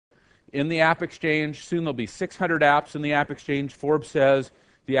in the AppExchange. Soon there'll be 600 apps in the AppExchange. Forbes says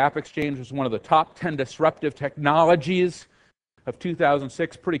the AppExchange was one of the top 10 disruptive technologies of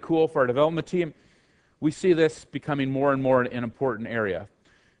 2006. Pretty cool for our development team. We see this becoming more and more an important area.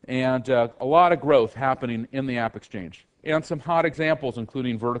 And a lot of growth happening in the AppExchange. And some hot examples,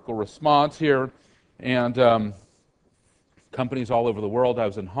 including vertical response here, and companies all over the world. I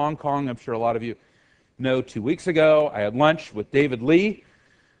was in Hong Kong, I'm sure a lot of you know, 2 weeks ago. I had lunch with David Lee.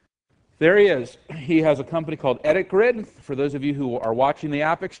 There he is. He has a company called EditGrid. For those of you who are watching the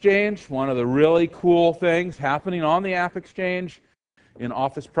AppExchange, one of the really cool things happening on the AppExchange in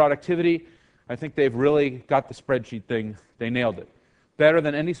office productivity, I think they've really got the spreadsheet thing, they nailed it. Better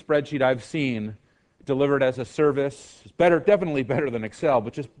than any spreadsheet I've seen delivered as a service. It's better, definitely better than Excel,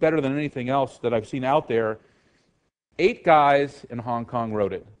 but just better than anything else that I've seen out there. 8 guys in Hong Kong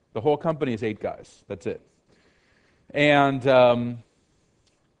wrote it. The whole company is 8 guys. That's it. And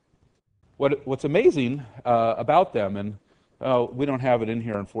what's amazing about them, and we don't have it in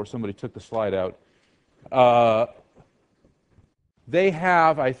here, unfortunately, somebody took the slide out. They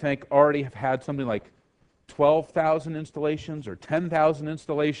have, I think, already have had something like 12,000 installations or 10,000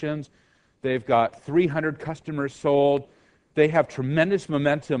 installations. They've got 300 customers sold. They have tremendous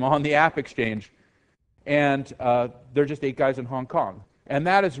momentum on the AppExchange, and they're just 8 guys in Hong Kong. And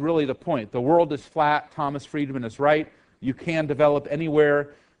that is really the point. The world is flat. Thomas Friedman is right. You can develop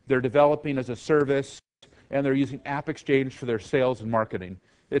anywhere. They're developing as a service, and they're using AppExchange for their sales and marketing.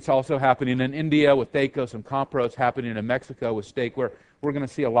 It's also happening in India with Tecos and Compro. It's happening in Mexico with Stake, where we're going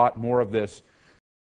to see a lot more of this